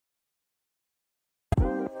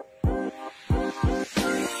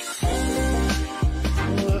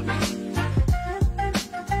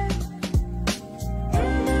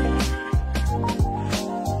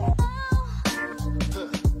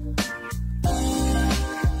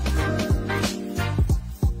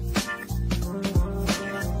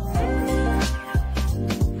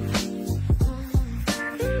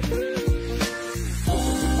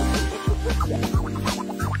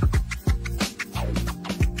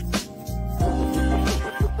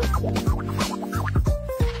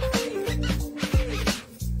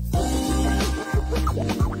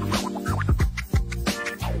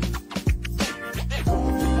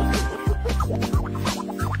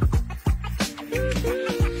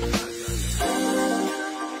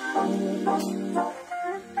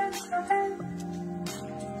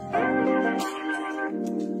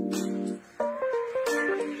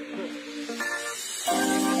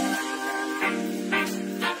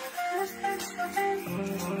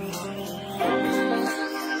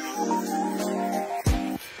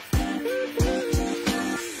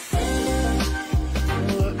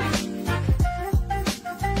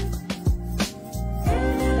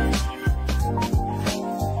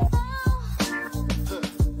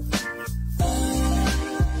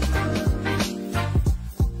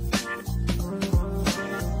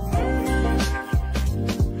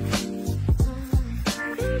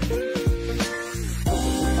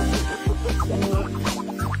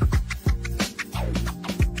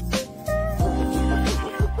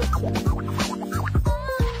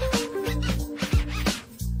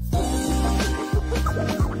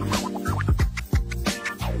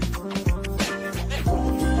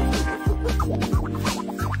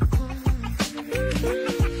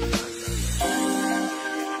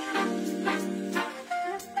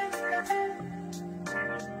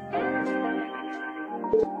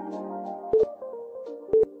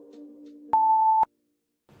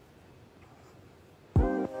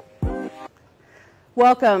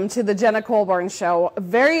Welcome to the Jena Colbourne Show.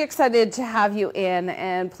 Very excited to have you in,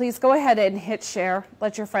 and please go ahead and hit share.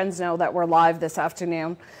 Let your friends know that we're live this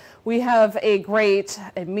afternoon. We have a great,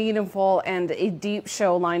 a meaningful, and a deep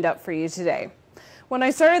show lined up for you today. When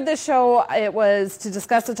I started this show, it was to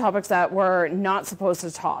discuss the topics that we're not supposed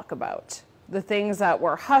to talk about, the things that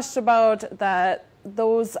we're hushed about,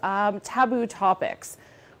 those taboo topics.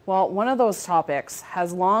 Well, one of those topics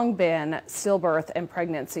has long been stillbirth and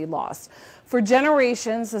pregnancy loss. For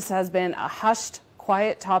generations, this has been a hushed,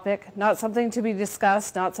 quiet topic, not something to be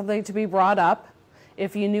discussed, not something to be brought up.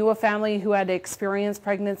 If you knew a family who had experienced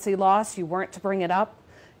pregnancy loss, you weren't to bring it up.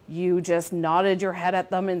 You just nodded your head at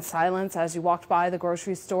them in silence as you walked by the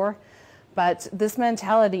grocery store. But this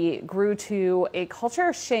mentality grew to a culture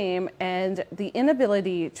of shame and the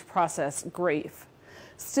inability to process grief.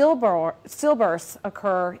 Stillbirths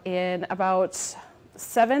occur in about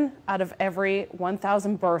 7 out of every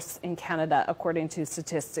 1,000 births in Canada, according to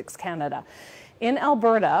Statistics Canada. In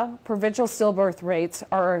Alberta, provincial stillbirth rates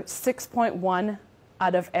are 6.1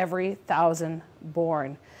 out of every 1,000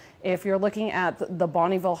 born. If you're looking at the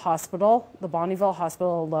Bonnyville Hospital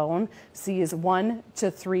alone sees 1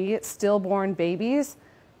 to 3 stillborn babies,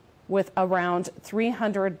 with around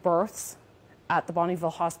 300 births at the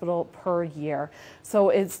Bonnyville Hospital per year. So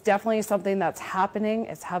it's definitely something that's happening.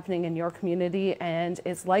 It's happening in your community, and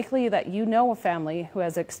it's likely that you know a family who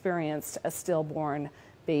has experienced a stillborn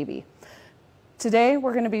baby. Today,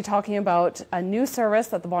 we're going to be talking about a new service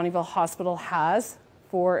that the Bonnyville Hospital has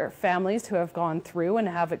for families who have gone through and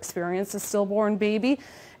have experienced a stillborn baby,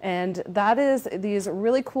 and that is these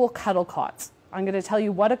really cool cuddle cots. I'm going to tell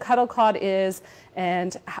you what a cuddle cot is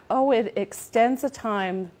and how it extends the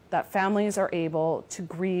time that families are able to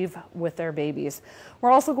grieve with their babies.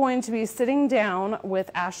 We're also going to be sitting down with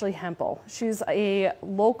Ashley Hempel. She's a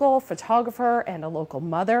local photographer and a local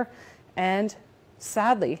mother, and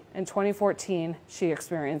sadly, in 2014, she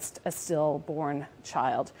experienced a stillborn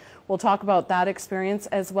child. We'll talk about that experience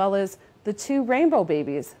as well as the 2 rainbow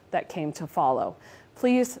babies that came to follow.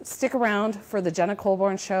 Please stick around for the Jena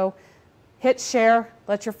Colbourne Show. Hit share,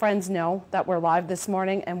 let your friends know that we're live this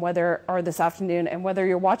morning or this afternoon, and whether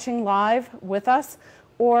you're watching live with us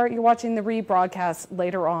or you're watching the rebroadcast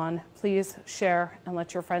later on, please share and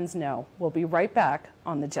let your friends know. We'll be right back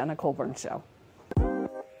on the Jena Colbourne Show.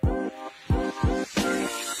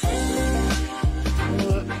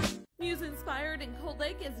 Inspired in Cold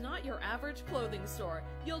Lake is not your average clothing store.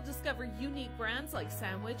 You'll discover unique brands like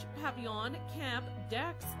Sandwich, Papillon, Camp,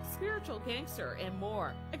 Dex, Spiritual Gangster, and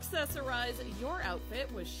more. Accessorize your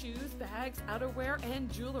outfit with shoes, bags, outerwear,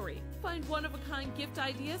 and jewelry. Find one-of-a-kind gift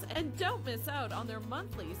ideas and don't miss out on their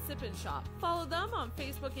monthly sip and shop. Follow them on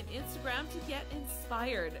Facebook and Instagram to get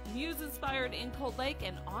inspired. Muse Inspired in Cold Lake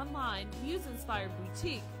and online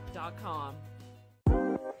museinspiredboutique.com.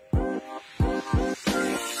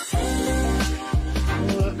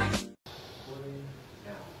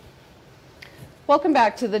 Welcome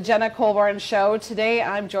back to the Jena Colbourne Show. Today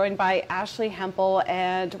I'm joined by Ashley Hempel,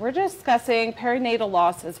 and we're discussing perinatal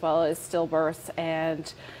loss as well as stillbirths.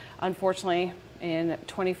 And unfortunately, in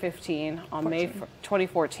 2014, on May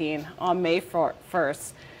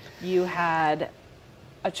 1st, you had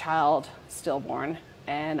a child stillborn,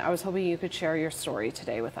 and I was hoping you could share your story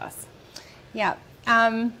today with us. Yeah.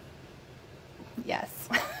 Yes.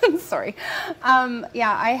 Sorry.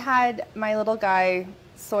 Yeah, I had my little guy,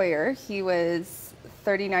 Sawyer. He was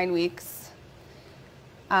 39 weeks,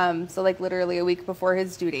 so like literally a week before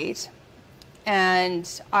his due date. And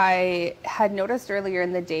I had noticed earlier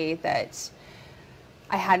in the day that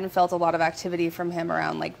I hadn't felt a lot of activity from him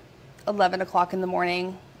around like 11 o'clock in the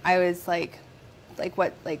morning. I was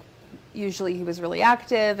usually he was really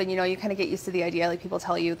active, and you kind of get used to the idea, like people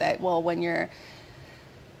tell you that, well, when your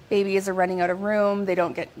babies are running out of room, they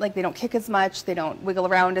don't kick as much, they don't wiggle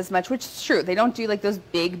around as much, which is true. They don't do like those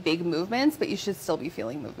big movements, but you should still be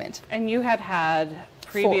feeling movement. And you had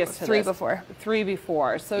previous to three this,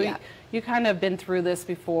 before. So yeah. You kind of been through this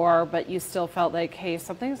before, but you still felt like, hey,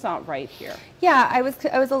 something's not right here. Yeah, I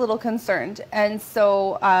was a little concerned, and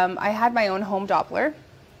so I had my own home Doppler,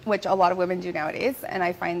 which a lot of women do nowadays, and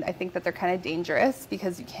I think that they're kind of dangerous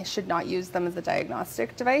because you should not use them as a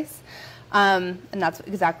diagnostic device. And that's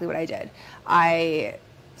exactly what I did. I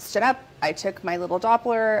stood up, I took my little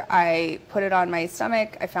Doppler, I put it on my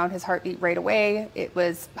stomach, I found his heartbeat right away. It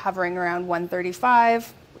was hovering around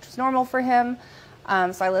 135, which was normal for him.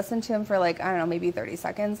 So I listened to him for like, I don't know, maybe 30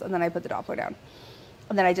 seconds, and then I put the Doppler down.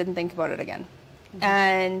 And then I didn't think about it again. Mm-hmm.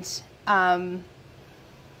 And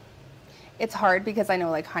it's hard because I know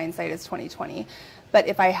like hindsight is 20/20. But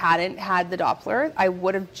if I hadn't had the Doppler, I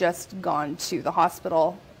would have just gone to the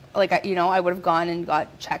hospital like, I would have gone and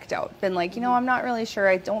got checked out. Been like, I'm not really sure.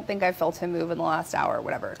 I don't think I felt him move in the last hour or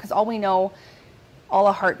whatever. Because all we know, all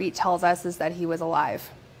a heartbeat tells us is that he was alive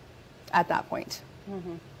at that point.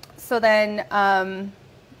 So then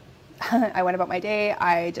I went about my day.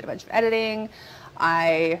 I did a bunch of editing.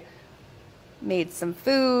 I made some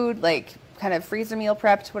food, like kind of freezer meal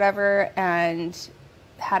prepped, whatever, and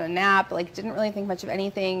had a nap, like didn't really think much of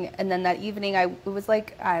anything. And then that evening it was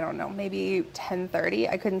like, I don't know, maybe 10:30.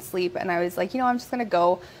 I couldn't sleep. And I was like, I'm just going to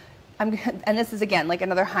go. And this is again, like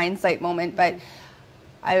another hindsight moment, but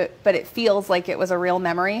it feels like it was a real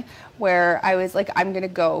memory where I was like, I'm going to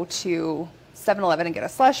go to 7-Eleven and get a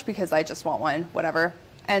slush because I just want one, whatever.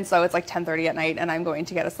 And so it's like 10:30 at night and I'm going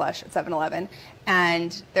to get a slush at 7-Eleven.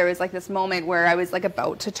 And there was like this moment where I was like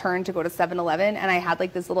about to turn to go to 7-Eleven and I had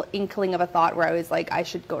like this little inkling of a thought where I was like, I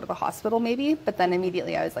should go to the hospital maybe. But then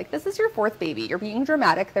immediately I was like, this is your fourth baby. You're being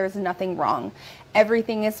dramatic. There's nothing wrong.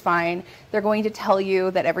 Everything is fine. They're going to tell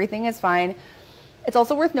you that everything is fine. It's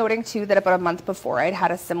also worth noting, too, that about a month before I'd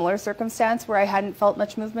had a similar circumstance where I hadn't felt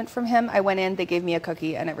much movement from him. I went in, they gave me a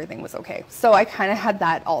cookie, and everything was okay. So I kind of had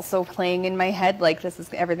that also playing in my head, like,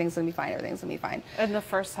 everything's going to be fine, everything's going to be fine. And the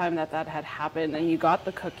first time that had happened and you got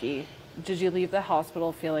the cookie, did you leave the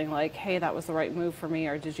hospital feeling like, hey, that was the right move for me?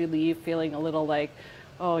 Or did you leave feeling a little like,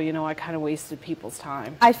 oh, I kind of wasted people's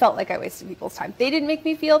time? I felt like I wasted people's time. They didn't make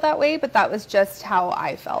me feel that way, but that was just how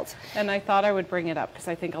I felt. And I thought I would bring it up because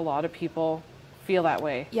I think a lot of people feel that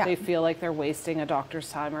way. Yeah. They feel like they're wasting a doctor's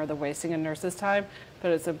time or they're wasting a nurse's time,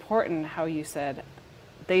 but it's important how you said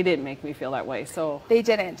they didn't make me feel that way. So they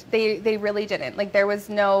didn't. They really didn't. Like there was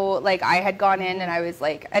no, like I had gone in and I was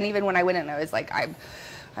like, and even when I went in, I was like,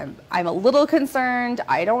 I'm a little concerned.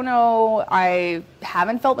 I don't know. I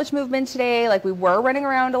haven't felt much movement today. Like we were running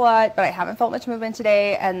around a lot, but I haven't felt much movement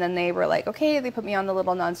today. And then they were like, okay, they put me on the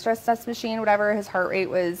little non-stress test machine, whatever. His heart rate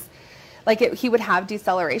was like he would have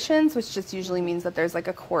decelerations, which just usually means that there's like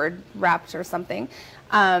a cord wrapped or something.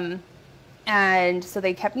 And so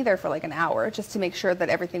they kept me there for like an hour just to make sure that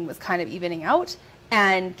everything was kind of evening out,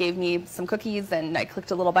 and gave me some cookies, and I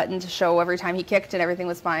clicked a little button to show every time he kicked and everything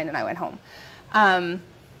was fine, and I went home.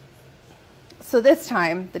 So this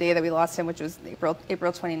time, the day that we lost him, which was April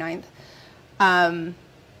 29th, I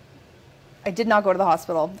did not go to the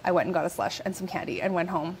hospital. I went and got a slush and some candy and went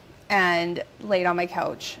home and laid on my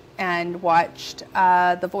couch and watched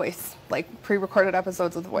The Voice, like pre-recorded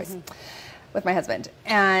episodes of The Voice with my husband.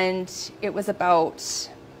 And it was about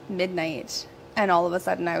midnight, and all of a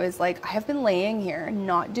sudden I was like, I have been laying here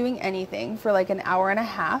not doing anything for like an hour and a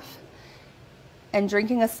half and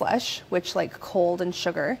drinking a slush, which like cold and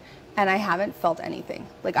sugar, and I haven't felt anything.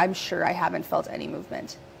 Like I'm sure I haven't felt any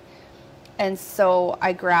movement. And so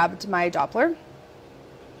I grabbed my Doppler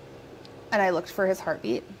and I looked for his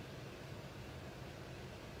heartbeat,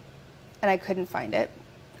 and I couldn't find it.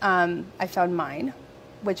 I found mine,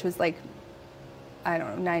 which was like, I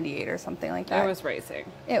don't know, 98 or something like that. It was racing.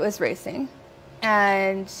 It was racing.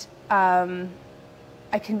 And I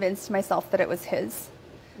convinced myself that it was his.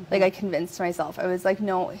 Like I convinced myself. I was like,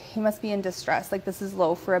 no, he must be in distress. Like this is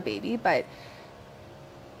low for a baby, but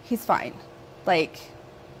he's fine. Like,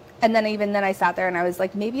 and then even then I sat there and I was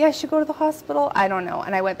like, maybe I should go to the hospital. I don't know.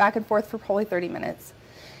 And I went back and forth for probably 30 minutes.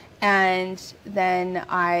 And then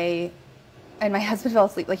and my husband fell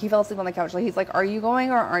asleep. Like he fell asleep on the couch. Like he's like, are you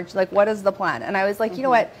going or aren't you? Like, what is the plan? And I was like, you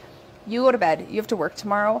know what? You go to bed. You have to work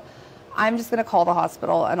tomorrow. I'm just going to call the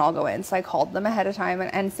hospital and I'll go in. So I called them ahead of time,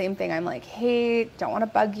 and same thing. I'm like, hey, don't want to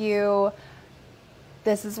bug you.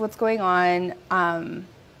 This is what's going on.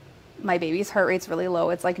 My baby's heart rate's really low.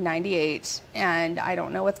 It's like 98, and I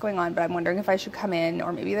don't know what's going on, but I'm wondering if I should come in,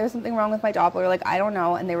 or maybe there's something wrong with my Doppler. Like, I don't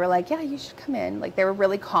know. And they were like, yeah, you should come in. Like, they were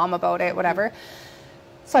really calm about it, whatever.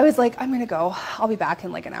 So I was like, I'm going to go. I'll be back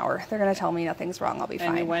in like an hour. They're going to tell me nothing's wrong. I'll be fine.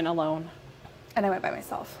 And you went alone. And I went by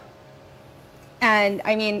myself. And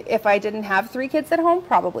I mean, if I didn't have 3 kids at home,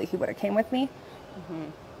 probably he would have came with me.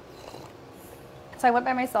 So I went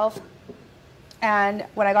by myself. And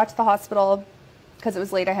when I got to the hospital, because it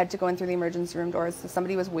was late, I had to go in through the emergency room doors. So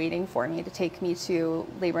somebody was waiting for me to take me to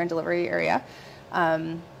labor and delivery area.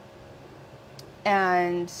 And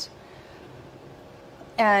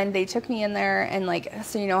they took me in there, and like,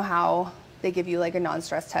 so you know how they give you like a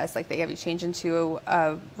non-stress test, like they have you change into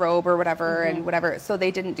a robe or whatever and whatever. So they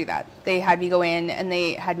didn't do that. They had me go in and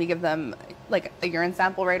they had me give them like a urine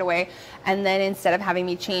sample right away. And then instead of having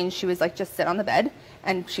me change, she was like, just sit on the bed.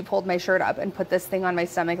 And she pulled my shirt up and put this thing on my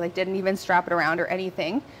stomach, like didn't even strap it around or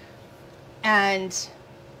anything. And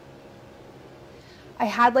I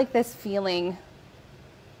had like this feeling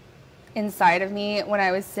inside of me when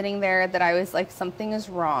I was sitting there that I was like, something is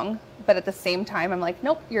wrong. but at the same time, I'm like,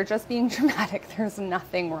 nope, you're just being dramatic. There's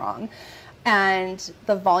nothing wrong. And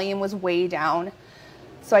the volume was way down,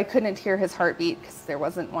 so I couldn't hear his heartbeat because there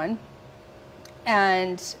wasn't one.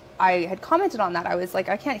 And I had commented on that. I was like,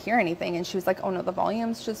 I can't hear anything. And she was like, oh no, the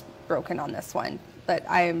volume's just broken on this one. But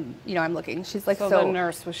I'm looking. She's like, so the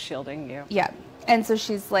nurse was shielding you. Yeah. And so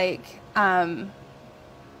she's like,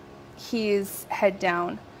 he's head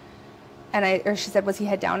down. And she said, was he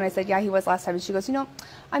head down? And I said, yeah, he was last time. And she goes,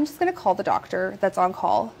 I'm just going to call the doctor that's on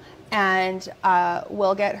call, and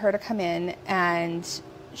we'll get her to come in. And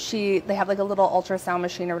they have like a little ultrasound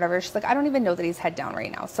machine or whatever. She's like, I don't even know that he's head down right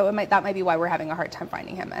now. So that might be why we're having a hard time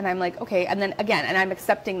finding him. And I'm like, okay. And then again, and I'm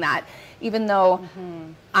accepting that, even though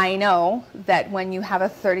I know that when you have a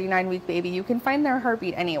 39-week baby, you can find their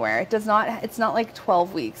heartbeat anywhere. It's not like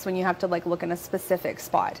 12 weeks when you have to like look in a specific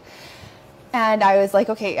spot. And I was like,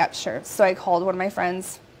 okay, yeah, sure. So I called one of my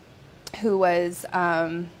friends who was,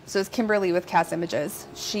 so it's Kimberly with Cass Images.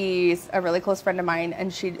 She's a really close friend of mine,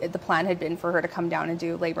 and the plan had been for her to come down and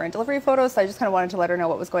do labor and delivery photos. So I just kind of wanted to let her know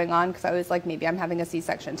what was going on, because I was like, maybe I'm having a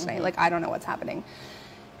C-section tonight. Like, I don't know what's happening.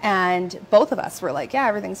 And both of us were like, yeah,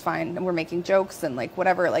 everything's fine. And we're making jokes and like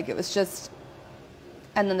whatever. Like, it was just,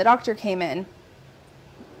 and then the doctor came in,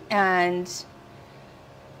 and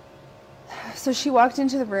so she walked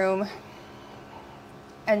into the room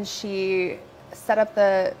and she set up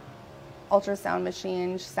the ultrasound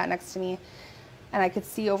machine. She sat next to me, and I could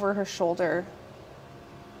see over her shoulder.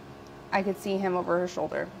 I could see him over her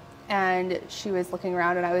shoulder. And she was looking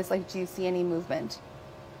around, and I was like, do you see any movement?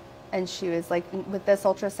 And she was like, with this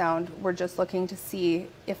ultrasound, we're just looking to see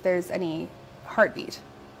if there's any heartbeat.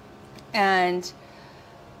 And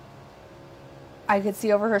I could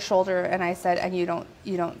see over her shoulder, and I said, and you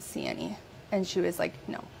don't see any? And she was like,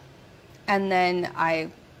 no. And then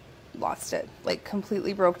I lost it, like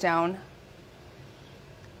completely broke down.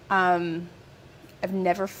 I've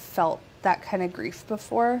never felt that kind of grief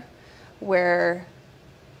before, where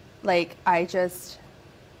like I just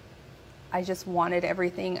wanted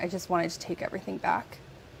everything. I just wanted to take everything back.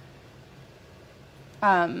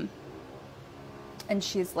 And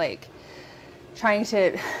she's like trying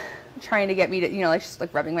to get me to, like she's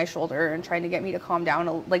like rubbing my shoulder and trying to get me to calm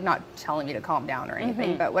down, like not telling me to calm down or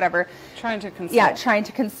anything, but whatever. Trying to console. Yeah, trying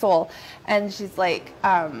to console. And she's like,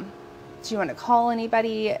 do you want to call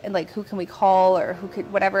anybody? And like, who can we call, or who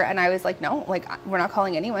could, whatever. And I was like, no, like we're not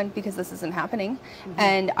calling anyone, because this isn't happening.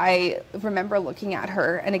 And I remember looking at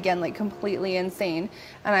her, and again, like completely insane.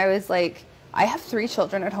 And I was like, I have 3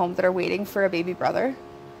 children at home that are waiting for a baby brother.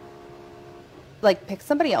 Like, pick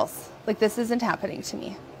somebody else. Like, this isn't happening to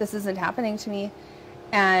me. This isn't happening to me.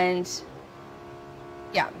 And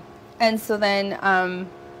yeah. And so then,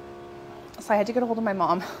 so I had to get a hold of my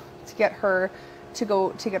mom to get her to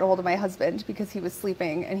get a hold of my husband, because he was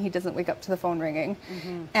sleeping and he doesn't wake up to the phone ringing.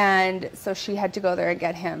 And so she had to go there and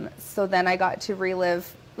get him. So then I got to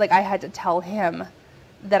relive, like I had to tell him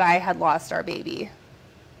that I had lost our baby.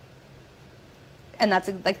 And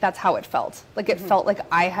that's how it felt. Like it felt like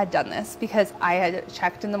I had done this, because I had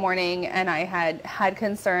checked in the morning and I had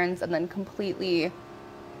concerns, and then completely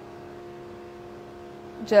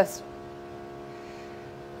just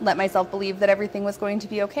let myself believe that everything was going to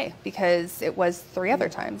be okay, because it was 3 other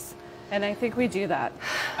times. And I think we do that.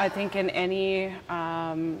 I think in any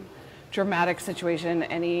dramatic situation,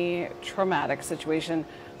 any traumatic situation,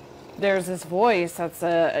 there's this voice that's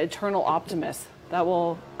an eternal optimist that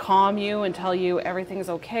will calm you and tell you everything's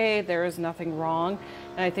okay, there is nothing wrong.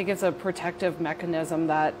 And I think it's a protective mechanism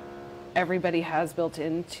that everybody has built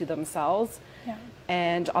into themselves. Yeah.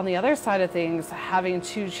 And on the other side of things, having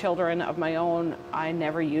 2 children of my own, I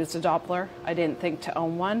never used a Doppler. I didn't think to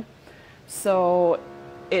own one. So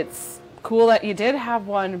it's cool that you did have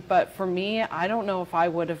one, but for me, I don't know if I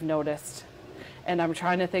would have noticed. And I'm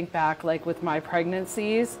trying to think back, like with my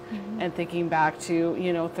pregnancies, and thinking back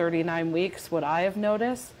to, 39 weeks, would I have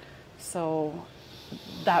noticed? So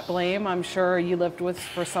that blame, I'm sure you lived with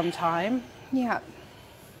for some time. Yeah.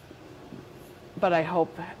 But I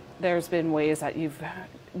hope there's been ways that you've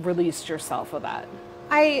released yourself of that.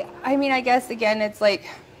 I mean, I guess, again, it's like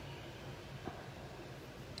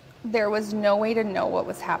there was no way to know what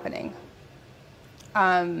was happening.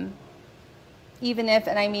 Even if,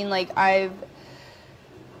 and I mean, like I've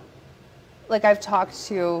talked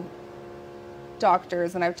to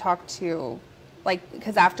doctors, and I've talked to, like,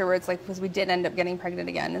 because afterwards, like, because we did end up getting pregnant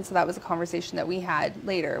again, and so that was a conversation that we had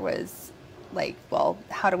later, was like, well,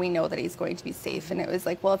 how do we know that he's going to be safe? And it was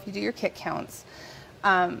like, well, if you do your kit counts,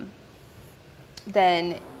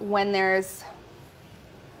 then when there's,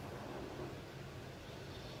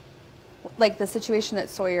 like, the situation that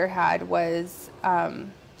Sawyer had was,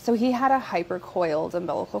 So he had a hypercoiled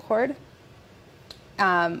umbilical cord,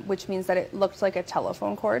 which means that it looked like a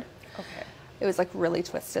telephone cord. Okay. It was like really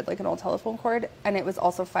twisted, like an old telephone cord, and it was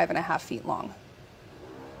also 5.5 feet long.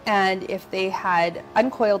 And if they had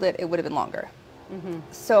uncoiled it, it would have been longer.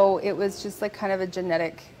 So it was just like kind of a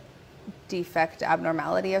genetic defect,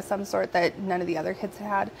 abnormality of some sort that none of the other kids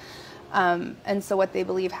had. And so what they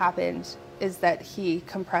believe happened is that he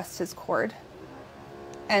compressed his cord.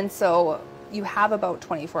 And so you have about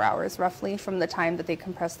 24 hours roughly from the time that they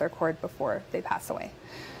compress their cord before they pass away.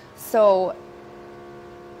 So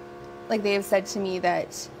like they have said to me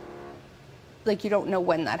that like you don't know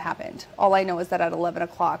when that happened. All I know is that at 11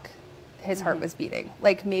 o'clock his heart was beating.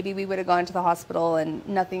 Like maybe we would have gone to the hospital and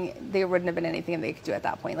nothing, there wouldn't have been anything they could do at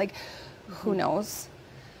that point. Like who knows?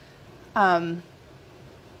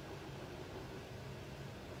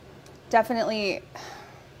 Definitely,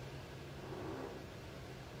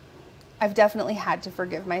 I've definitely had to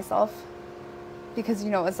forgive myself because,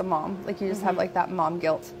 you know, as a mom, like you just have like that mom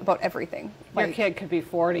guilt about everything. Your Like, kid could be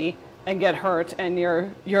 40 and get hurt, and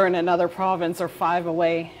you're in another province or 5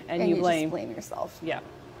 away, and you blame. just blame yourself. Yeah,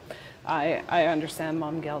 I understand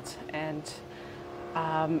mom guilt, and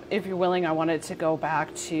if you're willing, I wanted to go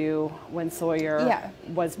back to when Sawyer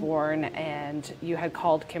was born, and you had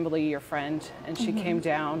called Kimberly, your friend, and she came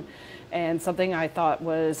down, and something I thought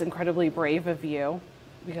was incredibly brave of you,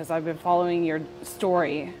 because I've been following your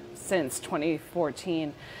story since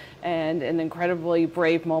 2014, and an incredibly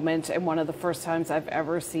brave moment, and one of the first times I've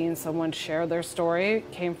ever seen someone share their story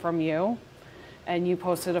came from you. And you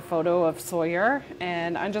posted a photo of Sawyer,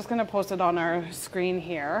 and I'm just going to post it on our screen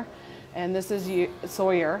here. And this is you,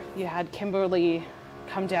 Sawyer. You had Kimberly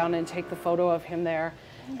come down and take the photo of him there,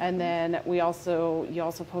 and then you also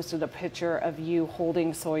posted a picture of you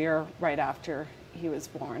holding Sawyer right after he was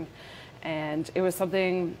born, and it was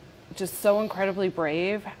something just so incredibly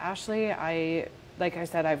brave, Ashley. Like I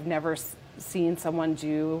said, I've never seen someone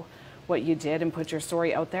do what you did and put your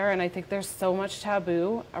story out there, and I think there's so much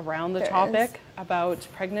taboo around the topic about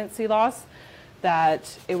pregnancy loss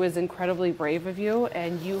that it was incredibly brave of you,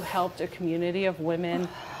 and you helped a community of women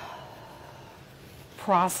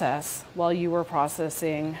process while you were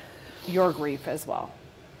processing your grief as well.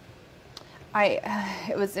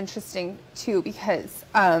 It was interesting too because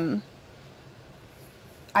I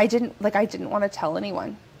didn't want to tell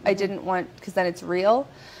anyone. I didn't want, because then it's real.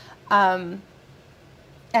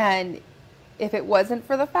 And if it wasn't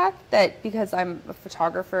for the fact that, because I'm a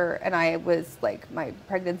photographer and I was like, my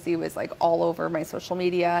pregnancy was like all over my social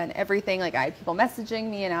media and everything, like I had people messaging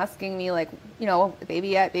me and asking me like, you know, baby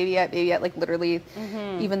yet, like literally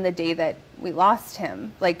even the day that we lost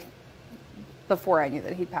him, like before I knew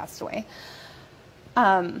that he'd passed away.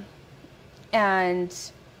 And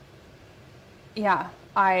yeah,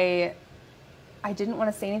 I didn't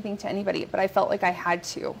want to say anything to anybody, but I felt like I had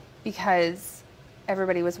to, because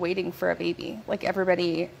everybody was waiting for a baby, like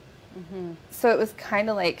everybody. So it was kind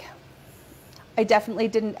of like, I definitely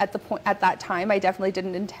didn't at that time, I definitely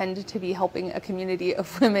didn't intend to be helping a community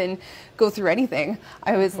of women go through anything.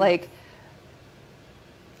 I was like,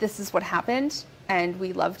 this is what happened, and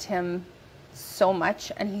we loved him so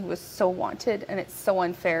much, and he was so wanted, and it's so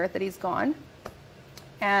unfair that he's gone.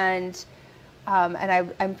 And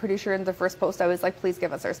I'm pretty sure in the first post I was like, please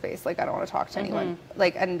give us our space. Like, I don't want to talk to anyone.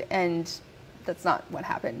 Like, and that's not what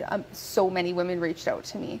happened. So many women reached out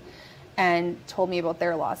to me and told me about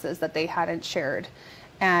their losses that they hadn't shared.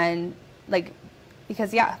 And like,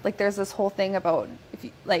 because yeah, like there's this whole thing about if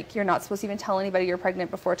you, like, you're not supposed to even tell anybody you're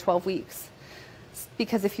pregnant before 12 weeks.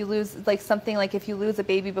 Because if you lose, like something like if you lose a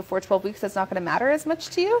baby before 12 weeks, that's not going to matter as much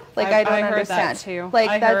to you. Like, I don't understand. That too. Like,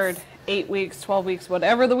 I heard 8 weeks, 12 weeks,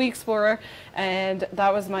 whatever the weeks were. And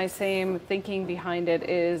that was my same thinking behind it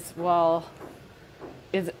is, well,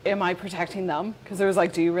 am I protecting them? Because it was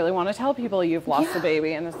like, do you really want to tell people you've lost a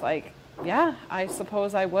baby? And it's like, yeah, I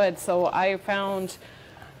suppose I would. So I found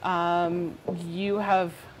you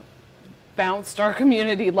have bounced our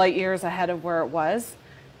community light years ahead of where it was.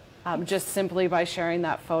 Just simply by sharing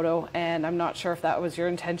that photo, and I'm not sure if that was your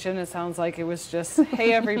intention. It sounds like it was just,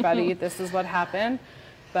 hey everybody, this is what happened,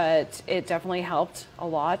 but it definitely helped a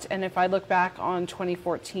lot. And if I look back on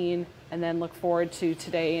 2014 and then look forward to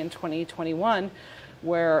today in 2021,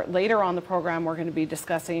 where later on the program we're going to be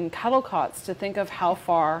discussing cuddle cots, to think of how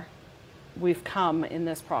far we've come in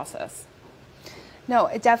this process. No,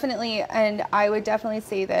 it definitely, and I would definitely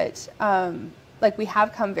say that like we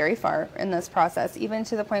have come very far in this process, even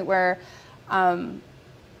to the point where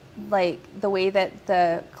like the way that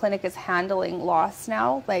the clinic is handling loss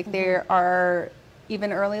now, like there are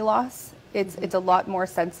even early loss, it's a lot more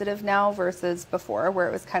sensitive now versus before, where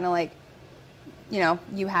it was kind of like you know,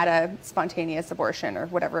 you had a spontaneous abortion or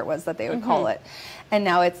whatever it was that they would call it. And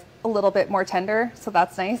now it's a little bit more tender, so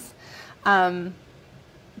that's nice.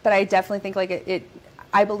 But I definitely think like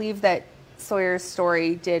I believe that Sawyer's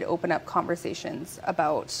story did open up conversations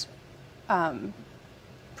about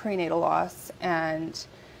prenatal loss and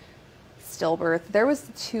stillbirth. There was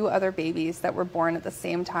 2 other babies that were born at the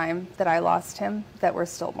same time that I lost him that were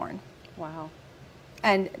stillborn. Wow.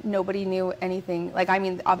 And nobody knew anything. Like, I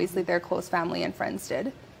mean, obviously their close family and friends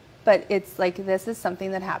did, but it's like, this is something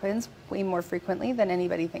that happens way more frequently than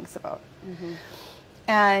anybody thinks about.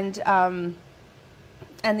 And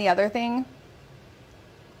the other thing,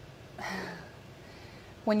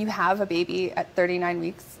 when you have a baby at 39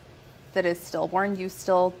 weeks that is stillborn, you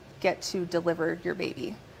still get to deliver your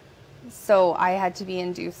baby. So I had to be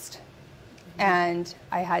induced and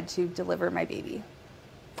I had to deliver my baby.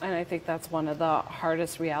 And I think that's one of the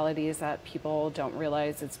hardest realities that people don't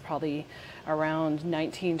realize. It's probably around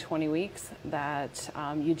 19, 20 weeks that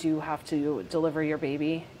you do have to deliver your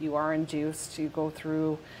baby. You are induced, you go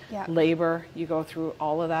through labor, you go through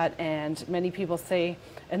all of that. And many people say,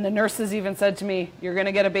 and the nurses even said to me, you're going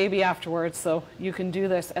to get a baby afterwards, so you can do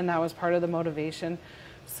this. And that was part of the motivation.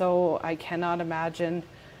 So I cannot imagine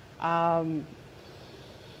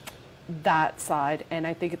that side, and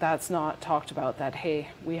I think that's not talked about, that hey,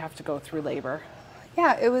 we have to go through labor.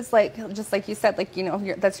 Yeah, it was like, just like you said, like, you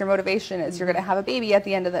know, that's your motivation, is you're going to have a baby at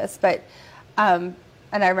the end of this. But and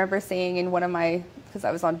I remember saying in one of my, because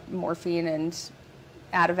I was on morphine and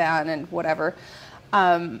Ativan and whatever,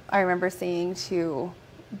 I remember saying to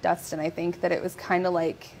Dustin, I think, that it was kind of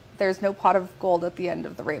like, there's no pot of gold at the end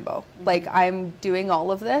of the rainbow. Like, I'm doing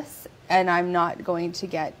all of this and I'm not going to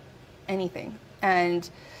get anything. And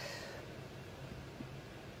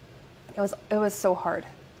it was so hard,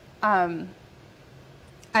 and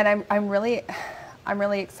I'm really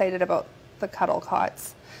excited about the cuddle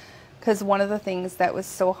cots, because one of the things that was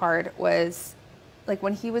so hard was, like,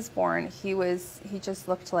 when he was born, he just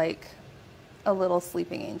looked like a little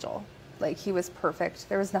sleeping angel. Like, he was perfect.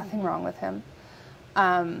 There was nothing wrong with him.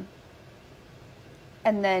 And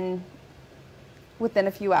then within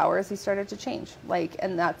a few hours, he started to change. Like,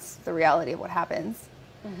 and that's the reality of what happens.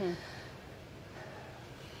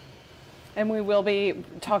 And we will be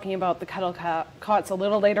talking about the cuddle cots a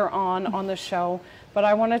little later on the show, but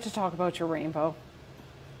I wanted to talk about your rainbow.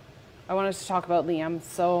 I wanted to talk about Liam.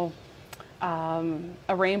 So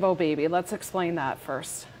a rainbow baby, let's explain that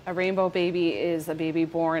first. A rainbow baby is a baby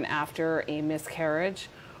born after a miscarriage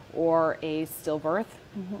or a stillbirth.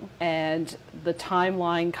 And the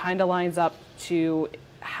timeline kind of lines up to,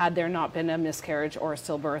 had there not been a miscarriage or a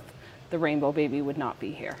stillbirth, the rainbow baby would not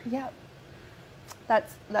be here. Yeah,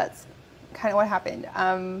 that's kind of what happened.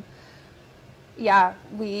 Yeah,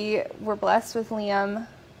 we were blessed with Liam.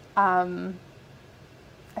 I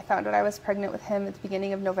found out I was pregnant with him at the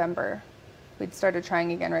beginning of November. We'd started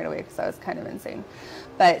trying again right away because I was kind of insane.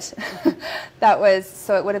 But that was,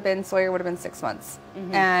 so it would have been, Sawyer would have been 6 months.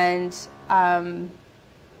 And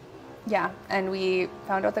yeah, and we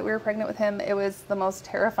found out that we were pregnant with him. It was the most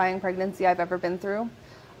terrifying pregnancy I've ever been through.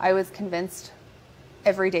 I was convinced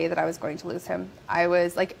every day that I was going to lose him. I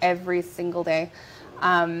was, like, every single day.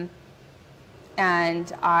 And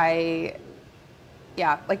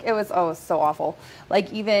yeah, like, it was, so awful.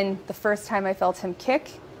 Like, even the first time I felt him kick,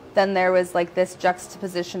 then there was, like, this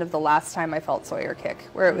juxtaposition of the last time I felt Sawyer kick,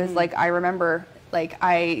 where it was like, I remember, like,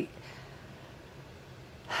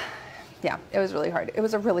 yeah, it was really hard. It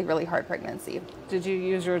was a really, really hard pregnancy. Did you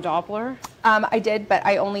use your Doppler? I did, but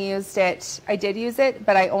I only used it, I did use it,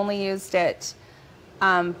 but I only used it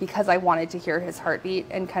because I wanted to hear his heartbeat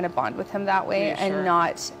and kind of bond with him that way, and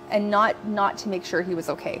not to make sure he was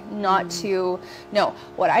okay. No,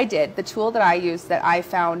 what I did, the tool that I used that I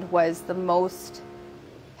found was the most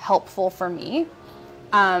helpful for me,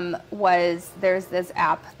 was, there's this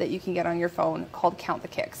app that you can get on your phone called Count the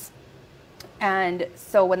Kicks. And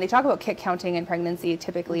so when they talk about kick counting in pregnancy,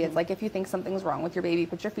 typically it's like, if you think something's wrong with your baby,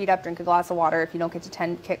 put your feet up, drink a glass of water. If you don't get to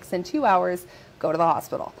 10 kicks in 2 hours, go to the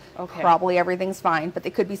hospital. Okay. Probably everything's fine, but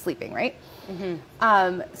they could be sleeping, right?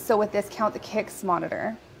 So with this Count the Kicks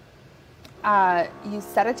monitor, you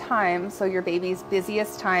set a time, so your baby's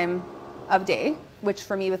busiest time of day, which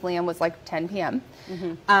for me with Liam was like 10 p.m.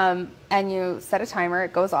 And you set a timer,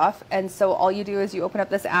 it goes off. And so all you do is you open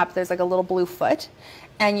up this app, there's like a little blue foot,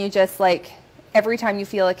 and you just, like, every time you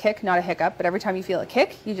feel a kick, not a hiccup, but every time you feel a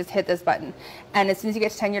kick, you just hit this button. And as soon as you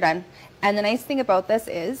get to 10, you're done. And the nice thing about this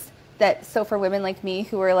is that, so for women like me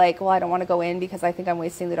who are like, well, I don't want to go in because I think I'm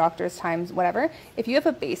wasting the doctor's time, whatever, if you have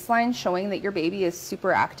a baseline showing that your baby is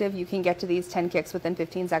super active, you can get to these 10 kicks within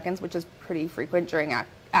 15 seconds, which is pretty frequent during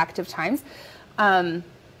active times. and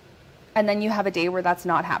then you have a day where that's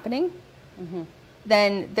not happening,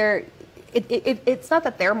 then it's not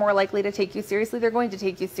that they're more likely to take you seriously. They're going to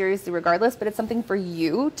take you seriously regardless, but it's something for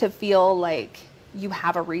you to feel like you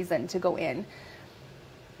have a reason to go in,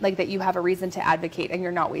 like that you have a reason to advocate and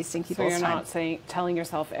you're not wasting people's time. So you're not telling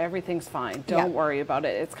yourself everything's fine. Don't worry about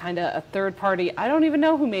it. It's kind of a third party. I don't even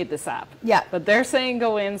know who made this app. Yeah. But they're saying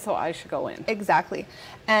go in, so I should go in. Exactly.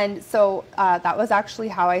 And so that was actually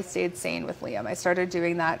how I stayed sane with Liam. I started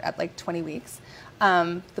doing that at like 20 weeks.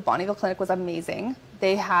 The Bonnieville Clinic was amazing.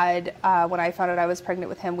 They had, when I found out I was pregnant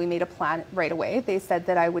with him, we made a plan right away. They said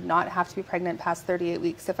that I would not have to be pregnant past 38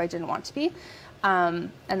 weeks if I didn't want to be. And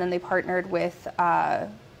then they partnered with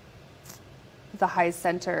the High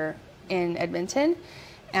Center in Edmonton.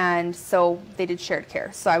 And so they did shared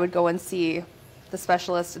care. So I would go and see the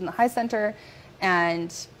specialist in the High Center,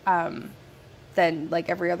 and then like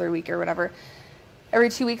every other week or whatever, every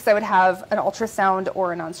 2 weeks I would have an ultrasound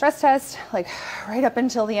or a non-stress test, like right up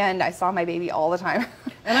until the end. I saw my baby all the time.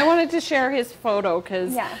 And I wanted to share his photo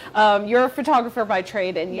because you're a photographer by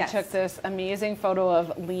trade, and you took this amazing photo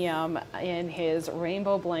of Liam in his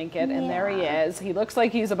rainbow blanket, and there he is. He looks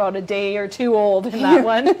like he's about a day or two old in that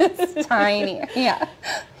one. It's tiny. Yeah.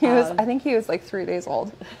 He was, I think he was like 3 days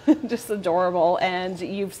old. Just adorable. And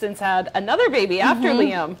you've since had another baby after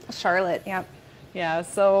Liam. Charlotte, yeah. Yeah,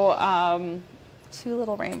 so... 2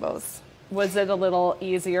 little rainbows. Was it a little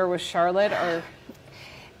easier with Charlotte, or?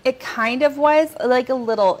 It kind of was, like a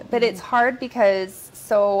little, but it's hard because,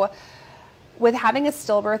 so with having a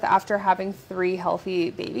stillbirth after having 3 healthy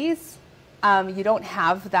babies, you don't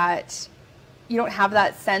have that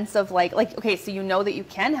sense of like, okay, so you know that you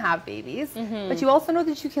can have babies, but you also know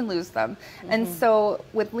that you can lose them. And so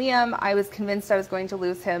with Liam, I was convinced I was going to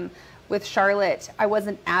lose him. With Charlotte, I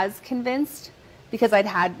wasn't as convinced, because I'd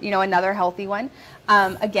had, another healthy one.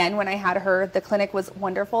 Again, when I had her, the clinic was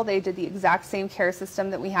wonderful. They did the exact same care system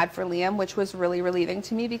that we had for Liam, which was really relieving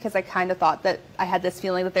to me, because I kind of thought that I had this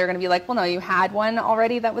feeling that they were going to be like, well, no, you had one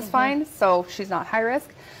already that was fine, so she's not high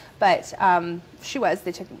risk. But she was.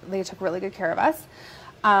 They took really good care of us.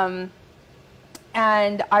 And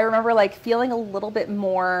I remember like feeling a little bit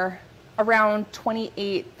more around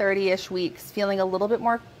 28, 30-ish weeks, feeling a little bit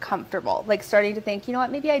more comfortable, like starting to think, you know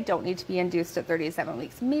what, maybe I don't need to be induced at 37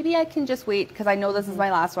 weeks. Maybe I can just wait, because I know this is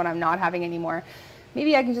my last one. I'm not having any more.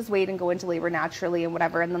 Maybe I can just wait and go into labor naturally and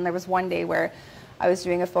whatever. And then there was one day where I was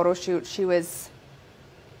doing a photo shoot. She was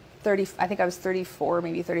 30, I think I was 34,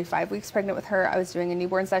 maybe 35 weeks pregnant with her. I was doing a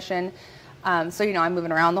newborn session. So, I'm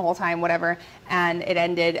moving around the whole time, whatever, and it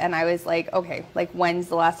ended, and I was like, okay, like, when's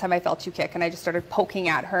the last time I felt you kick? And I just started poking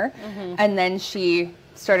at her, and then she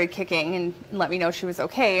started kicking and let me know she was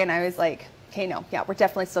okay, and I was like, okay, no, yeah, we're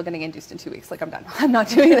definitely still getting induced in 2 weeks. Like, I'm done. I'm not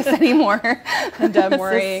doing this anymore. I'm done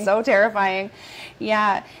worrying. This is so terrifying.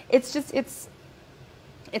 Yeah, it's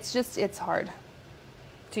hard.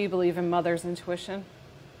 Do you believe in mother's intuition?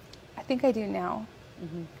 I think I do now.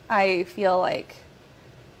 I feel like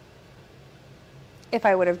if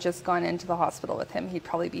I would have just gone into the hospital with him, he'd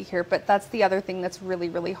probably be here. But that's the other thing that's really,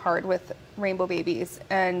 really hard with rainbow babies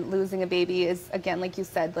and losing a baby is, again, like you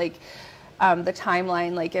said, like the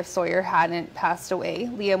timeline, like if Sawyer hadn't passed away,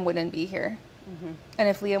 Liam wouldn't be here. And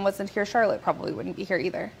if Liam wasn't here, Charlotte probably wouldn't be here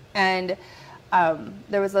either. And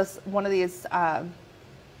there was one of these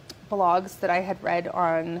blogs that I had read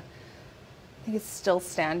on, I think it's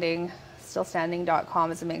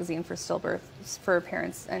stillstanding.com is a magazine for stillbirth, for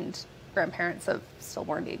parents and grandparents of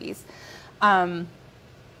stillborn babies.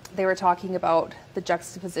 They were talking about the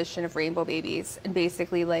juxtaposition of rainbow babies, and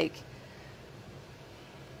basically like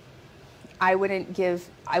I wouldn't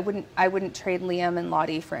trade Liam and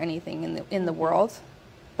Lottie for anything in the world,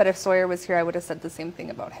 but if Sawyer was here, I would have said the same thing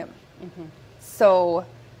about him. So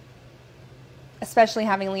especially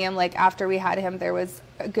having Liam, like after we had him, there was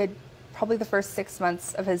a good, probably the first 6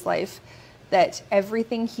 months of his life, that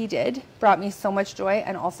everything he did brought me so much joy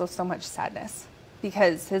and also so much sadness,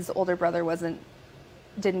 because his older brother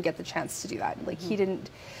didn't get the chance to do that. Like he didn't,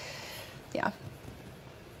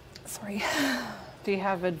 sorry. Do you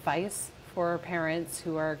have advice for parents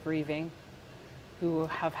who are grieving, who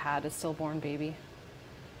have had a stillborn baby?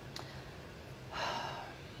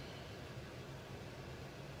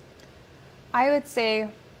 I would say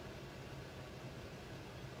you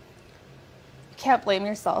can't blame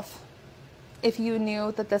yourself. If you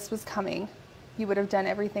knew that this was coming, you would have done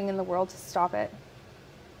everything in the world to stop it.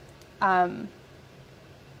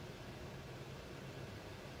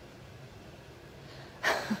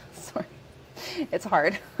 Sorry, it's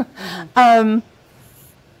hard. I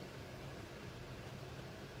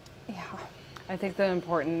think the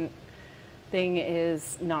important thing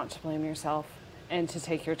is not to blame yourself. and to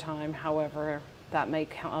take your time, however that may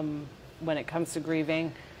come when it comes to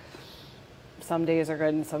grieving. Some days are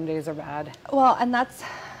good and some days are bad. Well, and that's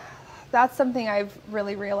something I've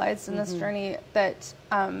really realized in this journey, that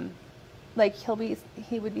like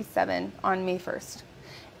he would be 7 on May 1st.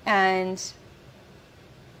 And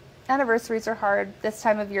anniversaries are hard. This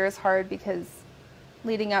time of year is hard because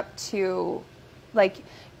leading up to, like,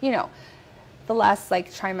 you know, the last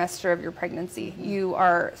like trimester of your pregnancy, you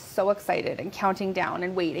are so excited and counting down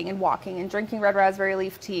and waiting and walking and drinking red raspberry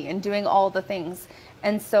leaf tea and doing all the things.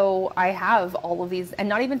 And so I have all of these, and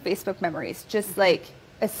not even Facebook memories, just like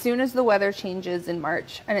as soon as the weather changes in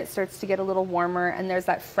March and it starts to get a little warmer and there's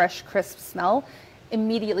that fresh, crisp smell,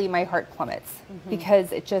 immediately my heart plummets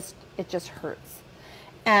because it just hurts.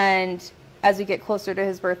 And as we get closer to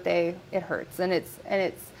his birthday, it hurts, and it's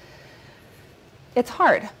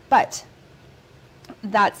hard. But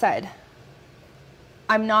that said,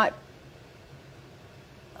 I'm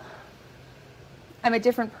a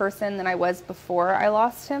different person than I was before I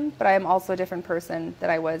lost him, but I am also a different person than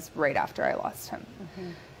I was right after I lost him.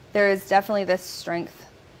 There is definitely this strength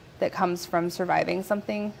that comes from surviving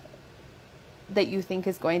something that you think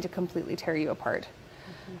is going to completely tear you apart.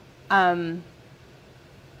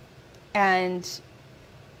 And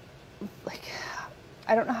like,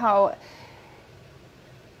 I don't know how,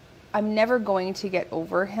 I'm never going to get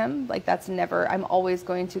over him. Like, that's never, I'm always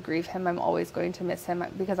going to grieve him. I'm always going to miss him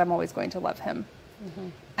because I'm always going to love him.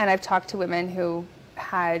 And I've talked to women who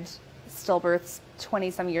had stillbirths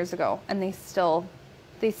 20 some years ago, and they still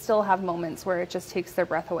have moments where it just takes their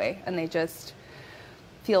breath away and they just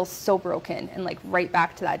feel so broken and like right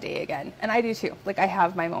back to that day again. And I do too. Like, I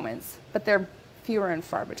have my moments, but they're fewer and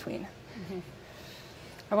far between.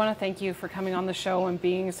 I want to thank you for coming on the show and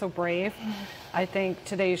being so brave. I think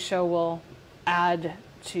today's show will add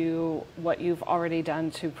to what you've already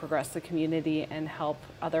done to progress the community and help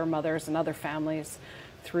other mothers and other families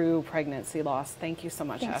through pregnancy loss. Thank you so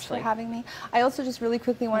much, Thanks Ashley. for having me. I also just really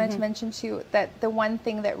quickly wanted to mention too that the one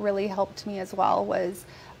thing that really helped me as well was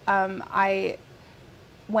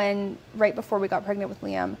when right before we got pregnant with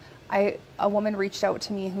Liam, a woman reached out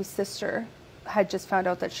to me whose sister had just found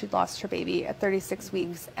out that she'd lost her baby at 36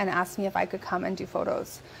 weeks and asked me if I could come and do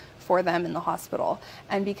photos for them in the hospital.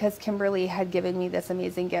 And because Kimberly had given me this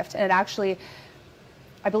amazing gift, and it actually,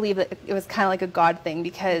 I believe that it was kind of like a God thing,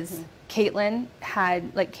 because Caitlin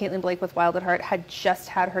Blake with Wild at Heart had just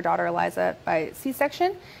had her daughter Eliza by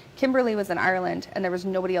C-section. Kimberly was in Ireland, and there was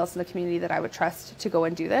nobody else in the community that I would trust to go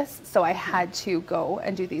and do this. So I had to go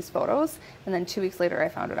and do these photos. And then 2 weeks later, I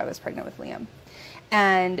found out I was pregnant with Liam.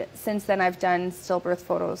 And since then, I've done stillbirth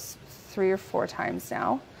photos 3 or 4 times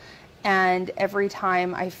now. And every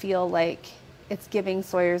time I feel like it's giving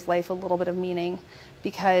Sawyer's life a little bit of meaning,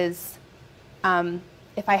 because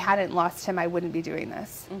if I hadn't lost him, I wouldn't be doing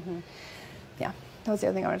this. Yeah, that was the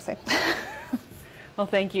other thing I wanted to say. Well,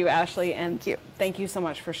 thank you, Ashley, and thank you so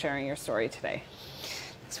much for sharing your story today.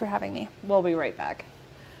 Thanks for having me. We'll be right back.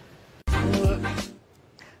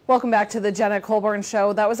 Welcome back to the Jena Colbourne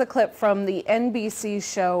Show. That was a clip from the NBC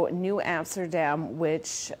show New Amsterdam,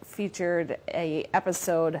 which featured an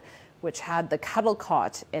episode which had the cuddle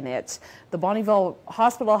cot in it. The Bonnieville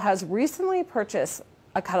Hospital has recently purchased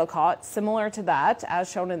a cuddle cot similar to that,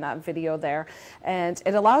 as shown in that video there, and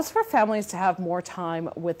it allows for families to have more time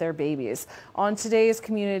with their babies. On today's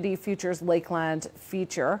Community Futures Lakeland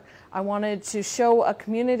feature, I wanted to show a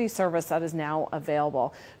community service that is now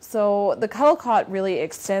available. So the cuddle cot really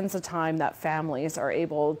extends the time that families are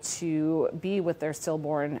able to be with their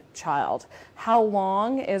stillborn child. How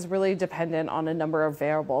long is really dependent on a number of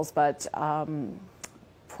variables, but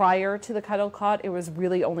prior to the cuddle cot, it was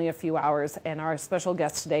really only a few hours, and our special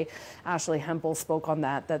guest today, Ashley Hempel, spoke on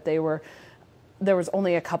that there was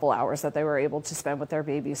only a couple hours that they were able to spend with their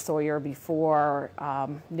baby Sawyer before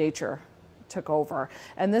nature took over.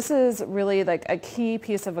 And this is really like a key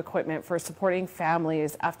piece of equipment for supporting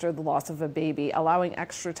families after the loss of a baby, allowing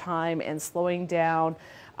extra time and slowing down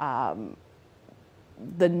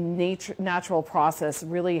the natural process.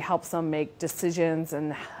 Really helps them make decisions,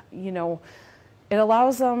 and it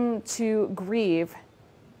allows them to grieve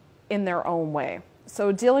in their own way.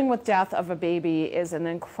 So dealing with death of a baby is an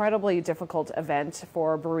incredibly difficult event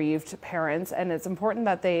for bereaved parents, and it's important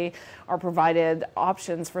that they are provided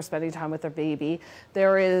options for spending time with their baby.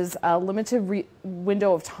 There is a limited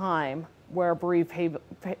window of time where bereaved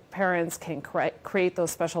parents can create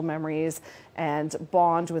those special memories and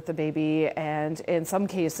bond with the baby. And in some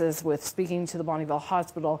cases, with speaking to the Bonnyville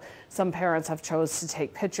Hospital, some parents have chose to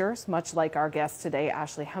take pictures, much like our guest today,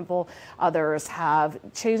 Ashley Hempel. Others have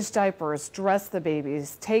changed diapers, dressed the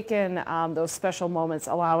babies, taken those special moments,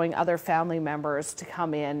 allowing other family members to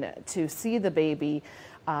come in to see the baby,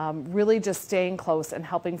 really just staying close and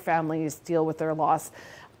helping families deal with their loss.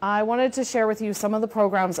 I wanted to share with you some of the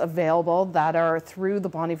programs available that are through the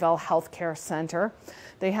Bonnyville Healthcare Center.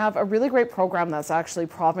 They have a really great program that's actually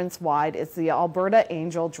province-wide. It's the Alberta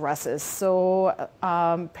Angel Dresses. So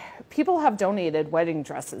people have donated wedding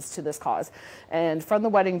dresses to this cause. And from the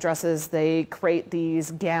wedding dresses, they create these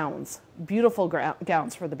gowns, beautiful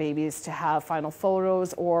gowns for the babies to have final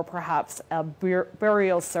photos or perhaps a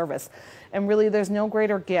burial service. And really, there's no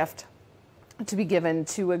greater gift to be given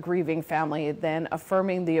to a grieving family than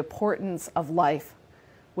affirming the importance of life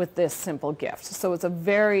with this simple gift. So it's a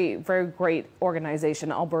very, very great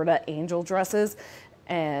organization, Alberta Angel Dresses,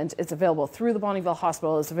 and it's available through the Bonnyville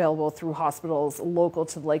Hospital. It's available through hospitals local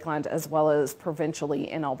to Lakeland as well as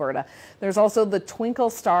provincially in Alberta. There's also the Twinkle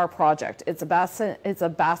Star Project. It's a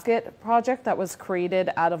basket project that was created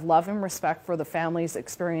out of love and respect for the families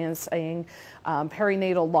experiencing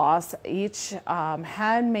perinatal loss. Each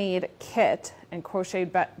handmade kit and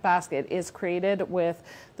crocheted basket is created with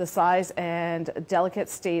the size and delicate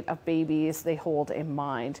state of babies they hold in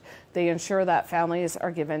mind. They ensure that families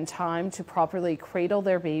are given time to properly cradle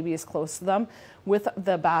their babies close to them. With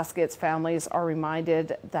the baskets, families are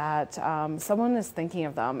reminded that someone is thinking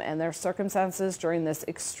of them and their circumstances during this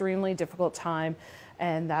extremely difficult time,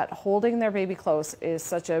 and that holding their baby close is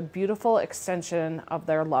such a beautiful extension of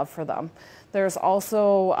their love for them. There's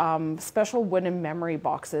also special wooden memory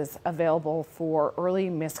boxes available for early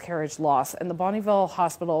miscarriage loss. And the Bonnyville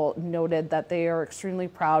Hospital noted that they are extremely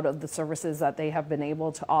proud of the services that they have been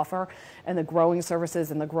able to offer and the growing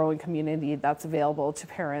services and the growing community that's available to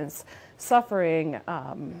parents suffering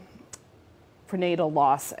prenatal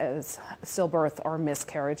loss as stillbirth or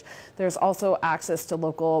miscarriage. There's also access to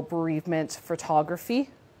local bereavement photography,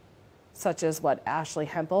 such as what Ashley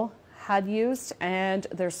Hempel had used, and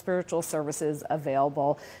there's spiritual services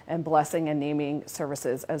available and blessing and naming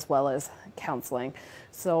services as well as counseling.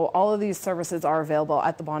 So all of these services are available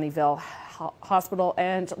at the Bonnyville Hospital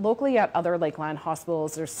and locally at other Lakeland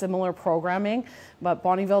hospitals. There's similar programming, but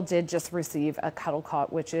Bonnyville did just receive a cuddle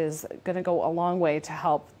cot, which is going to go a long way to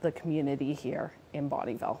help the community here in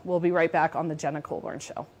Bonnyville. We'll be right back on the Jena Colbourne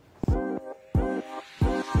Show.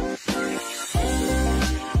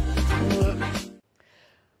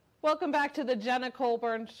 Welcome back to the Jena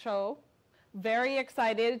Colbourne Show. Very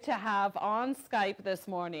excited to have on Skype this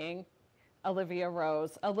morning Olivia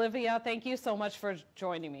Rose. Olivia, thank you so much for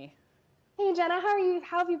joining me. Hey Jenna, how are you?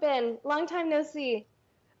 How have you been? Long time no see.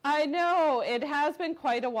 I know, it has been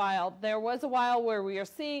quite a while. There was a while where we were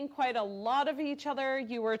seeing quite a lot of each other.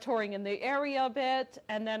 You were touring in the area a bit,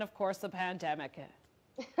 and then of course the pandemic.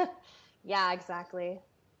 Yeah, exactly.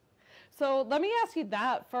 So let me ask you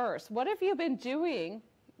that first. What have you been doing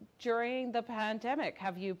during the pandemic?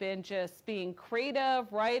 Have you been just being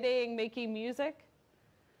creative, writing, making music?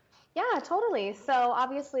 Yeah, totally. So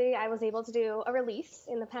obviously I was able to do a release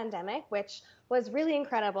in the pandemic, which was really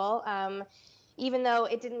incredible. Even though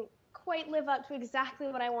it didn't quite live up to exactly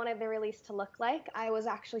what I wanted the release to look like. I was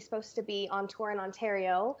actually supposed to be on tour in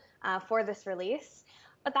Ontario for this release,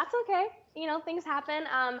 but that's okay. You know, things happen.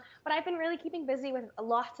 But I've been really keeping busy with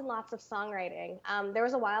lots and lots of songwriting. There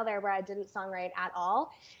was a while there where I didn't songwrite at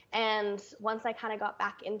all. And once I kind of got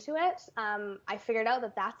back into it, I figured out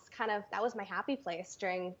that that was my happy place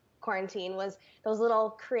during quarantine, was those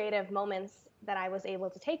little creative moments that I was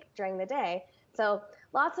able to take during the day. So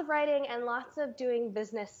lots of writing and lots of doing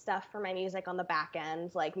business stuff for my music on the back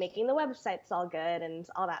end, like making the websites all good and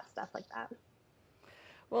all that stuff like that.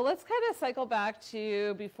 Well, let's kind of cycle back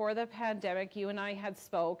to before the pandemic. You and I had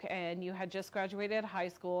spoke, and you had just graduated high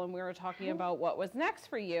school, and we were talking about what was next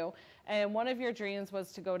for you. And one of your dreams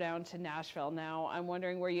was to go down to Nashville. Now, I'm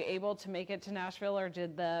wondering, were you able to make it to Nashville, or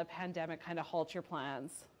did the pandemic kind of halt your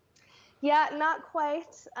plans? Yeah, not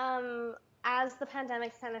quite. As the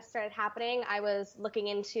pandemic kind of started happening, I was looking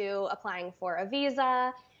into applying for a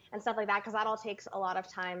visa and stuff like that, because that all takes a lot of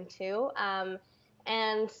time too.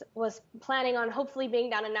 And was planning on hopefully being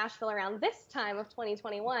down in Nashville around this time of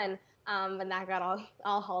 2021, and that got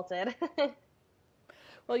all halted.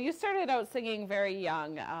 Well, you started out singing very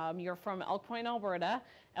young. You're from Elk Point, Alberta.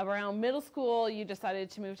 Around middle school, you decided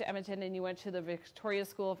to move to Edmonton and you went to the Victoria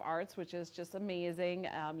School of Arts, which is just amazing.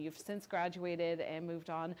 You've since graduated and moved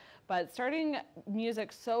on. But starting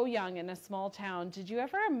music so young in a small town, did you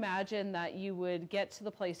ever imagine that you would get to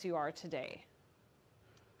the place you are today?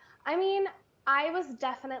 I mean, I was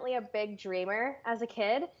definitely a big dreamer as a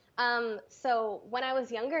kid. So when I was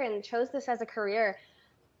younger and chose this as a career,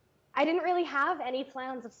 I didn't really have any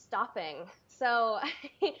plans of stopping. So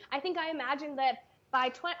I think I imagined that by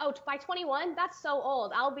 21, that's so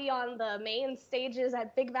old. I'll be on the main stages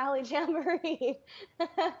at Big Valley Jamboree.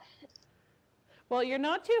 Well, you're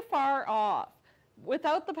not too far off.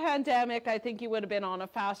 Without the pandemic, I think you would have been on a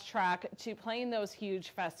fast track to playing those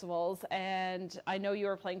huge festivals. And I know you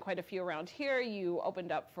were playing quite a few around here. You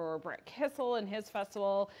opened up for Brett Kissel and his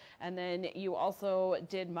festival. And then you also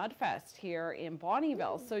did Mudfest here in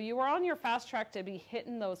Bonnyville. So you were on your fast track to be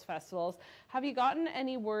hitting those festivals. Have you gotten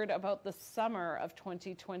any word about the summer of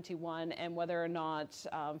 2021 and whether or not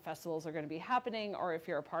festivals are going to be happening or if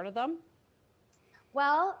you're a part of them?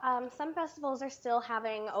 Well, some festivals are still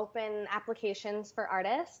having open applications for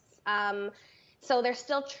artists. So they're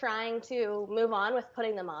still trying to move on with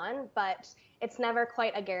putting them on, but it's never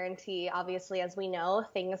quite a guarantee. Obviously, as we know,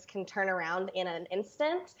 things can turn around in an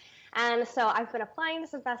instant. And so I've been applying to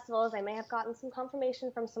some festivals. I may have gotten some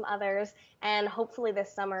confirmation from some others, and hopefully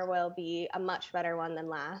this summer will be a much better one than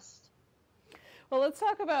last. Well, let's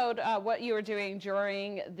talk about what you were doing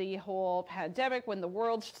during the whole pandemic when the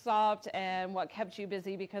world stopped and what kept you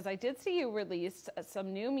busy, because I did see you released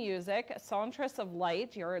some new music. Songstress of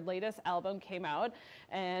Light, your latest album, came out,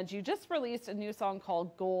 and you just released a new song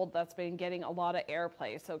called Gold that's been getting a lot of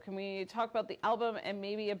airplay. So can we talk about the album and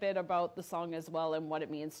maybe a bit about the song as well and what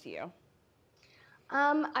it means to you?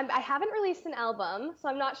 I haven't released an album, so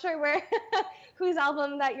I'm not sure where whose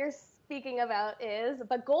album that you're speaking about is,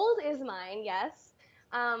 but Gold is mine, yes.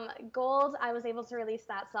 Gold, I was able to release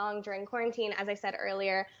that song during quarantine. As I said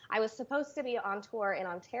earlier, I was supposed to be on tour in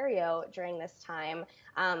Ontario during this time,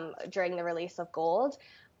 during the release of Gold,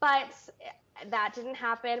 but that didn't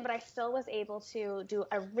happen, but I still was able to do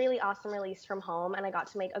a really awesome release from home, and I got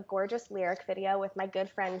to make a gorgeous lyric video with my good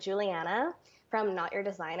friend Juliana from Not Your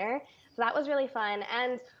Designer. So that was really fun,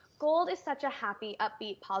 and Gold is such a happy,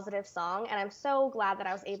 upbeat, positive song, and I'm so glad that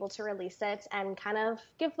I was able to release it and kind of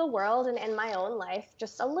give the world and my own life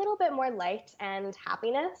just a little bit more light and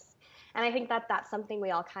happiness. And I think that that's something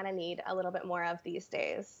we all kind of need a little bit more of these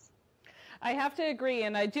days. I have to agree,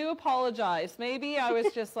 and I do apologize. Maybe I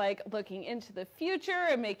was just like looking into the future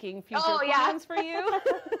and making future plans for you.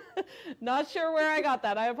 Not sure where I got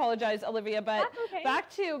that. I apologize, Olivia, but okay. Back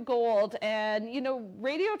to Gold. And, you know,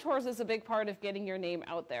 radio tours is a big part of getting your name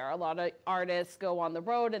out there. A lot of artists go on the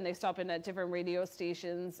road and they stop in at different radio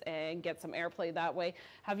stations and get some airplay that way.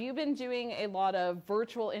 Have you been doing a lot of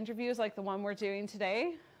virtual interviews like the one we're doing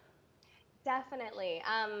today? Definitely.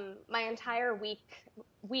 My entire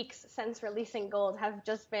weeks since releasing Gold have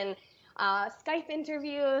just been Skype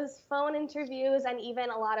interviews, phone interviews, and even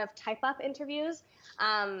a lot of type-up interviews.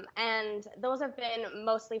 And those have been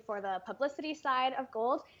mostly for the publicity side of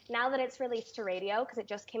Gold. Now that it's released to radio, because it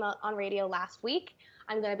just came out on radio last week,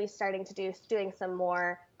 I'm going to be starting to doing some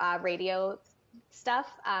more radio stuff.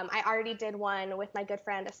 I already did one with my good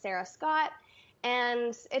friend Sarah Scott,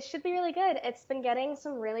 and it should be really good. It's been getting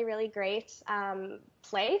some really, really great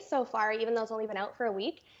play so far, even though it's only been out for a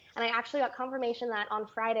week. And I actually got confirmation that on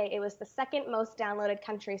Friday it was the second most downloaded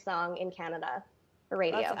country song in Canada for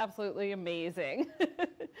radio. That's absolutely amazing.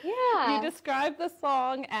 Yeah. You described the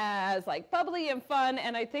song as like bubbly and fun,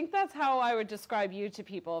 and I think that's how I would describe you to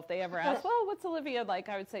people if they ever ask, well, what's Olivia like?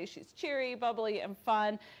 I would say she's cheery, bubbly, and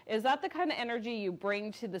fun. Is that the kind of energy you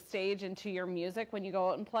bring to the stage and to your music when you go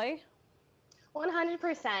out and play?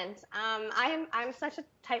 100%. I'm such a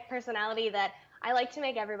type personality that I like to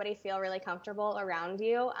make everybody feel really comfortable around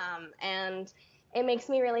you, and it makes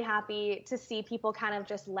me really happy to see people kind of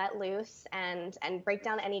just let loose and break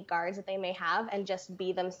down any guards that they may have and just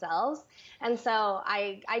be themselves. And so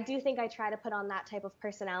I do think I try to put on that type of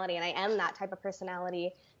personality, and I am that type of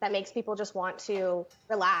personality that makes people just want to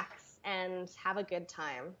relax and have a good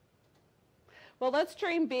time. Well, let's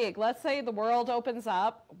dream big. Let's say the world opens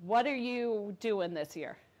up. What are you doing this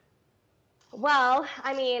year? Well,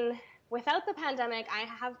 I mean, without the pandemic, I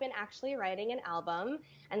have been actually writing an album,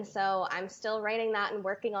 and so I'm still writing that and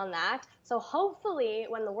working on that. So hopefully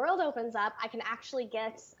when the world opens up, I can actually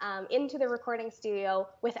get into the recording studio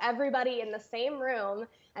with everybody in the same room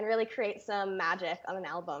and really create some magic on an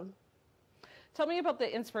album. Tell me about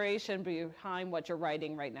the inspiration behind what you're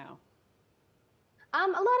writing right now. A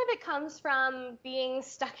lot of it comes from being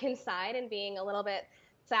stuck inside and being a little bit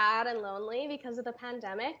sad and lonely because of the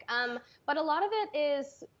pandemic. But a lot of it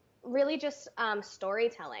is really just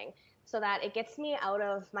storytelling, so that it gets me out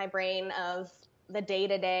of my brain of the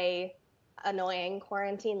day-to-day annoying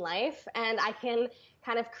quarantine life, and I can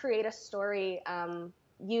kind of create a story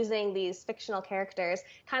using these fictional characters,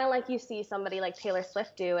 kind of like you see somebody like Taylor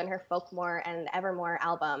Swift do in her Folkmore and Evermore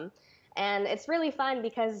album. And it's really fun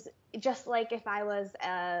because just like if I was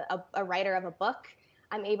a writer of a book,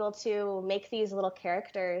 I'm able to make these little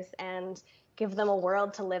characters and give them a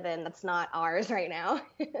world to live in that's not ours right now.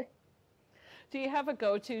 Do you have a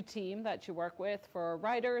go-to team that you work with for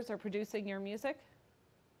writers or producing your music?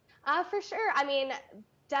 For sure. I mean,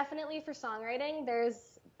 definitely for songwriting,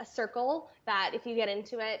 there's a circle that if you get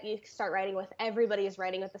into it, you start writing with, everybody's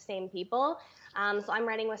writing with the same people. So I'm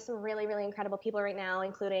writing with some really, really incredible people right now,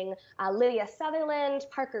 including Lydia Sutherland,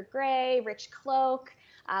 Parker Gray, Rich Cloak,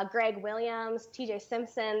 Greg Williams, TJ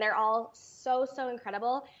Simpson. They're all so, so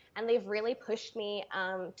incredible. And they've really pushed me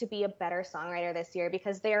to be a better songwriter this year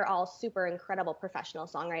because they're all super incredible professional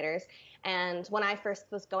songwriters. And when I first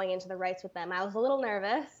was going into the writes with them, I was a little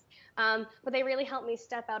nervous, but they really helped me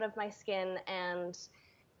step out of my skin and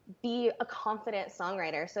be a confident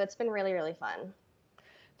songwriter. So it's been really, really fun.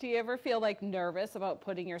 Do you ever feel like nervous about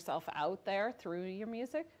putting yourself out there through your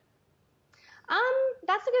music?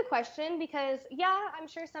 That's a good question because, yeah, I'm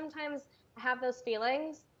sure sometimes I have those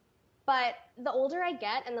feelings, but the older I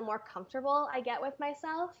get and the more comfortable I get with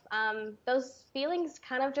myself, those feelings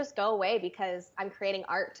kind of just go away because I'm creating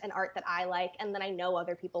art and art that I like and that I know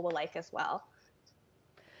other people will like as well.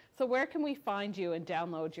 So where can we find you and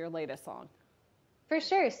download your latest song? For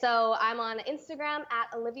sure. So I'm on Instagram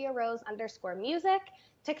at OliviaRose_music,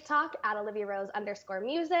 TikTok at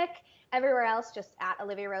OliviaRose_music, everywhere else just at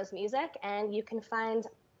Olivia Rose Music. And you can find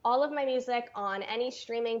all of my music on any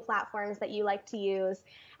streaming platforms that you like to use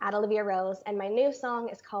at Olivia Rose. And my new song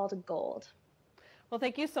is called Gold. Well,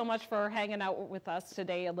 thank you so much for hanging out with us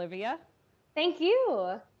today, Olivia. Thank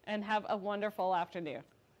you. And have a wonderful afternoon.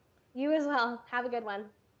 You as well. Have a good one.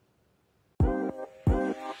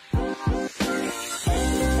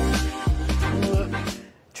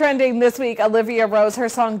 Trending this week, Olivia Rose, her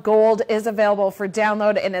song Gold is available for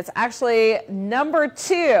download, and it's actually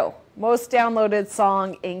 #2 most downloaded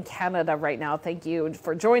song in Canada right now. Thank you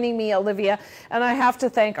for joining me, Olivia. And I have to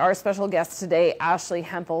thank our special guest today, Ashley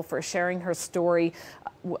Hempel, for sharing her story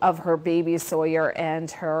of her baby Sawyer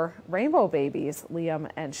and her rainbow babies, Liam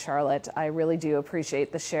and Charlotte. I really do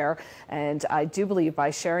appreciate the share, and I do believe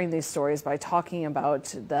by sharing these stories, by talking about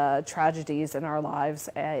the tragedies in our lives,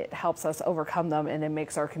 it helps us overcome them and it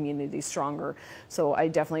makes our community stronger. So I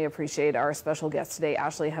definitely appreciate our special guest today,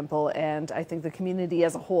 Ashley Hempel, and I think the community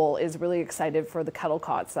as a whole is really excited for the cuddle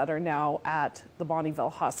cots that are now at the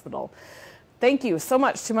Bonnyville Hospital. Thank you so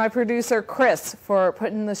much to my producer, Chris, for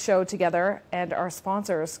putting the show together, and our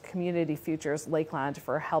sponsors, Community Futures Lakeland,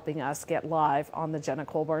 for helping us get live on the Jena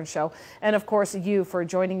Colbourne Show. And of course, you for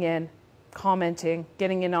joining in, commenting,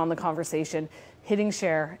 getting in on the conversation, hitting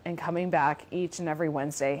share, and coming back each and every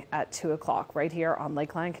Wednesday at 2 o'clock right here on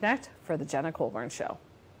Lakeland Connect for the Jena Colbourne Show.